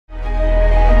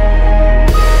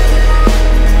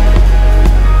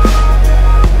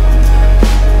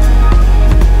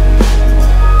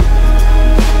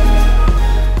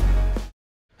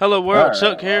Hello world,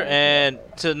 Chuck here, and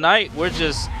tonight we're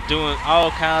just doing all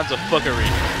kinds of fuckery.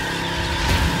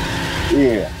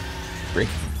 Yeah.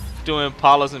 Doing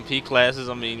polis and P classes.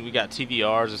 I mean, we got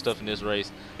TVRs and stuff in this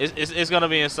race. It's gonna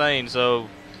be insane. So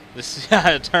this is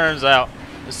how it turns out.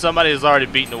 Somebody has already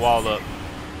beaten the wall up.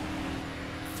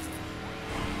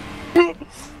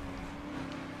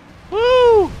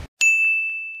 Woo!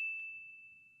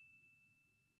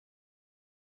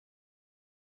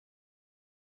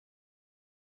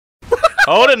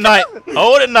 Hold it, Knight.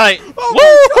 Hold it, Knight. Oh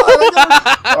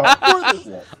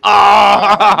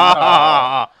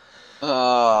Woo!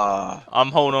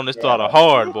 I'm holding on this throttle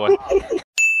hard, boy.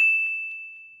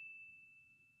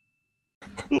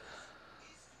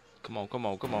 Come on, come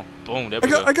on, come on. Boom, there we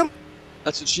go.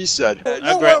 That's what she said.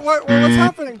 No, what's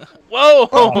happening? Whoa!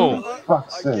 Oh,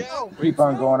 fuck's sake. Keep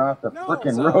on going off the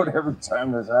frickin' road every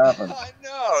time this happens. I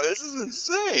know, this is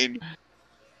insane.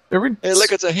 Hey,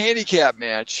 look, it's a handicap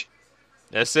match.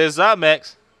 That says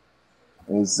Xyameax.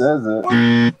 It says it.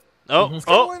 Oh,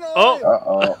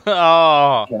 Uh-oh.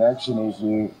 oh. Connection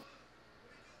issue.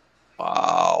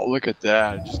 Wow, look at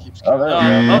that. It just keeps Oh, there we go.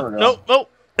 There we go. Nope, nope.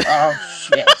 Oh,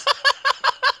 shit.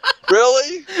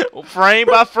 Really? Frame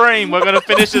by frame, we're gonna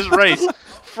finish this race.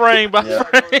 Frame by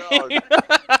frame.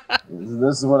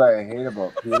 This is what I hate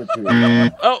about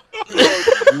peer-to-peer. Oh.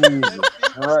 Jesus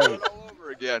Christ. All over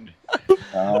again.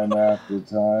 Time after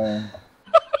time.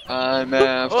 Time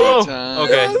after time.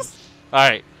 Okay. All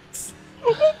right.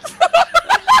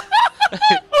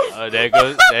 Oh, there it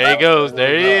goes. There he goes.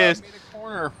 There he is.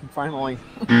 Corner, finally.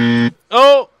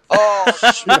 Oh.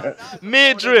 Oh, shit.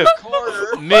 Mid drift.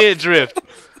 Mid drift.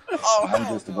 Oh, I'm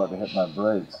just about to hit my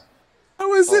brakes.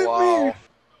 How is it me?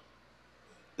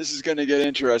 This is going to get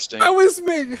interesting. How is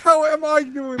me? How am I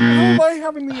doing? How am I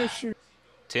having the issue?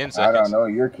 10 seconds. I don't know.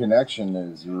 Your connection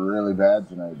is really bad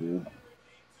tonight, dude.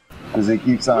 Because it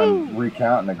keeps on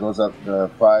recounting. It goes up to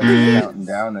 5, counting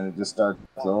down, and it just starts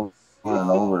over and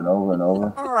over and over and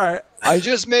over. All right. I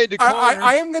just made the corner.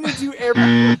 I am going to do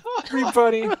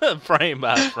everybody. Frame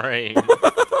by frame.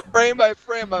 Frame by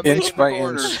frame. I'm Inch by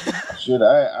corner. inch. Shit,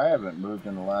 I haven't moved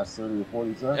in the last 30 or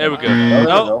 40 seconds. There we go. Oh, there we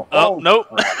Nope. go. Oh, nope.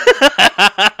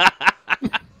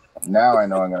 Now I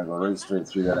know I'm going to go right straight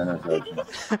through that intersection.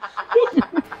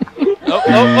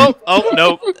 Oh,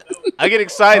 nope. I get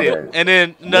excited, Okay. and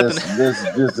then nothing.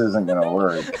 This isn't going to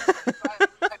work.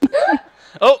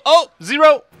 Oh,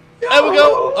 0. There we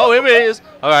go. Oh, here it is.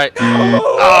 All right.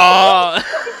 Oh.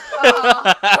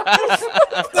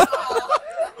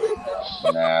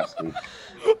 Nasty.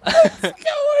 What's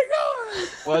going on?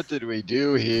 What did we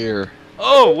do here?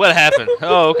 Oh, what happened?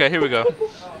 Oh, okay, here we go.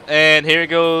 And here it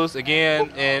goes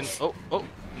again. And oh,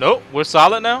 nope, we're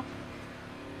solid now.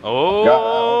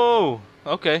 Oh,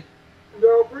 okay.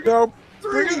 No.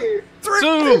 3,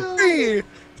 2,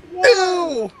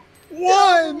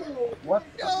 1. What?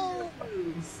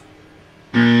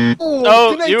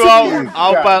 Oh, you're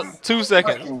all about 2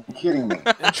 seconds. Fucking kidding me.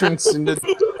 Entrance into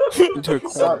a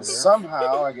corner.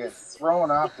 Somehow I get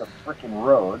thrown off the freaking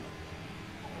road,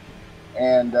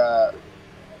 and then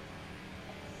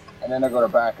I go to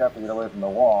back up to get away from the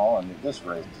wall, and this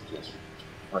race is just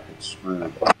freaking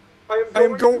screwed. I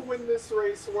am going to win this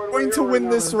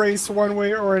race one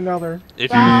way or another.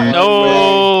 If you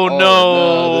no.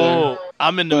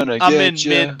 I'm in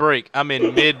mid break. I'm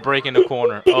in mid break in the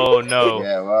corner. Oh no.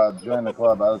 Yeah, well, join the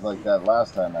club. I was like that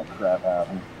last time that crap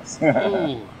happened.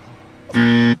 Ooh.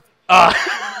 You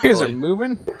guys are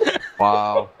moving?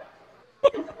 Wow.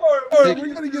 Alright,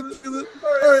 we gotta get through this.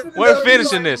 Alright, We're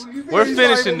finishing this. We're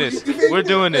finishing this. We're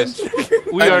doing this.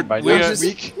 We are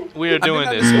doing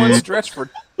this. One stretch for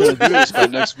We're gonna do this by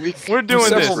next week. We're doing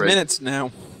this. several minutes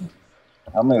now.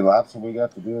 How many laps have we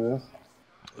got to do this?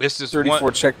 It's just 34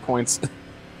 one. checkpoints.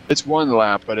 It's one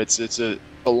lap, but it's a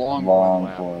long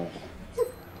lap. Course.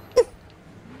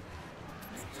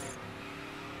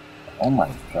 Oh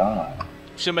my god.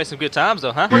 Should make some good times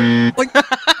though, huh? Like,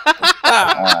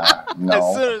 No.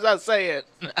 As soon as I say it.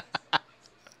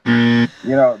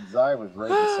 You know, Xy was right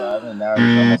beside me, and now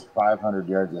he's almost 500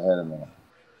 yards ahead of me.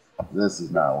 This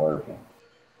is not working.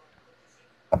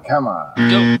 Come on.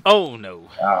 Go. Oh no.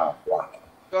 Ah, fuck.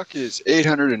 Chuck is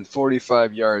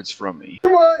 845 yards from me.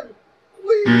 come on,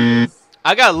 please.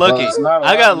 I got lucky. Well, it's not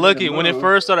I got allowing me lucky to when it move.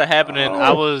 first started happening.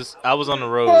 I was on the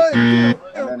road. And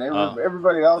then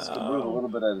everybody else can move a little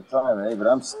bit at a time, eh? But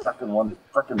I'm stuck in one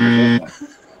frickin' position.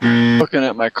 Looking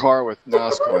at my car with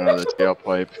NOS going out of the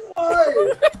tailpipe.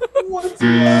 Why? What's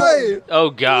wrong? Oh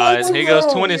god. Here goes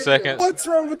 20 seconds. What's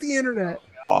wrong with the internet?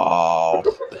 Oh.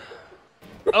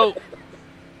 Oh.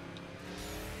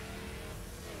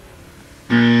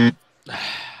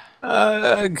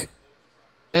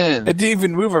 And I didn't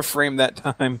even move a frame that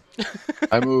time.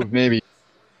 I moved maybe.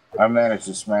 I managed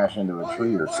to smash into a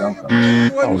tree or something.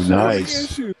 Oh,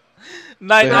 nice.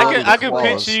 Knight, Yeah, I can claws.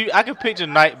 picture you. I can picture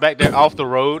Knight back there off the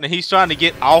road, and he's trying to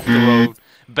get off the road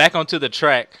back onto the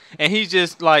track, and he's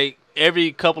just like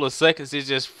every couple of seconds it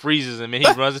just freezes him, and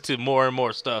he runs into more and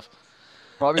more stuff.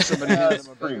 Probably somebody Yeah, hit that's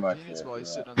him a pretty bag much of peanuts it. while he's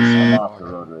Yeah. sitting on the I'm off the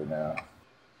sidewalk. road right now.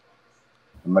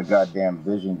 My goddamn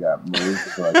vision got moved,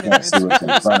 so I can't see what's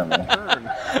in front of me.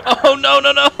 Oh no!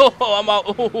 I'm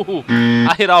out. Ooh.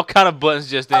 I hit all kind of buttons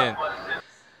just then.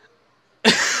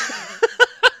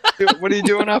 What are you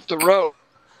doing off the road?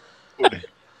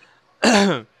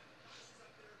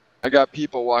 I got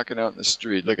people walking out in the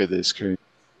street. Look at this screen.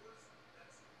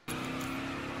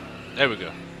 There we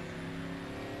go.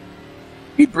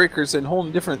 Speed breaker's a whole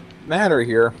different matter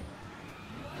here.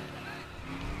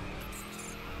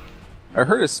 I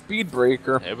heard a speed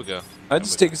breaker. There we go. That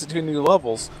just takes it to new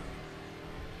levels.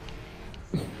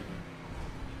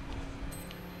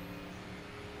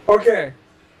 Okay.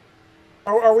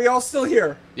 Are we all still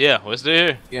here? Yeah, we're still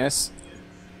here. Yes.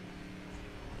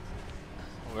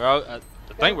 We're all. I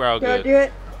think we're all Can I good. do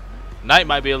it? Knight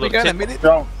might be a We little. got a tip. minute.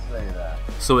 Don't say that.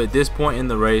 So at this point in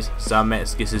the race,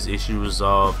 Xyameax gets his issue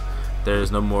resolved.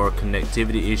 There's no more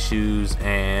connectivity issues,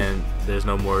 and there's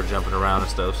no more jumping around and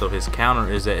stuff. So his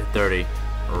counter is at 30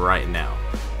 right now.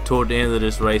 Toward the end of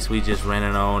this race, we just ran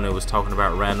it on. It was talking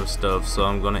about random stuff, so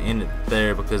I'm gonna end it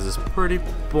there because it's pretty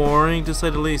boring to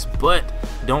say the least. But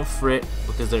don't fret,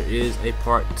 because there is a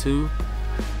part 2.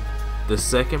 The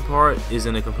second part is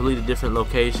in a completely different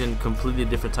location, completely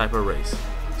different type of race.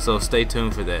 So stay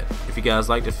tuned for that. If you guys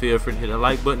liked it, feel free to hit that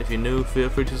like button. If you're new, feel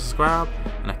free to subscribe.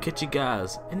 And I'll catch you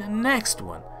guys in the next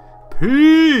one.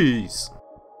 Peace!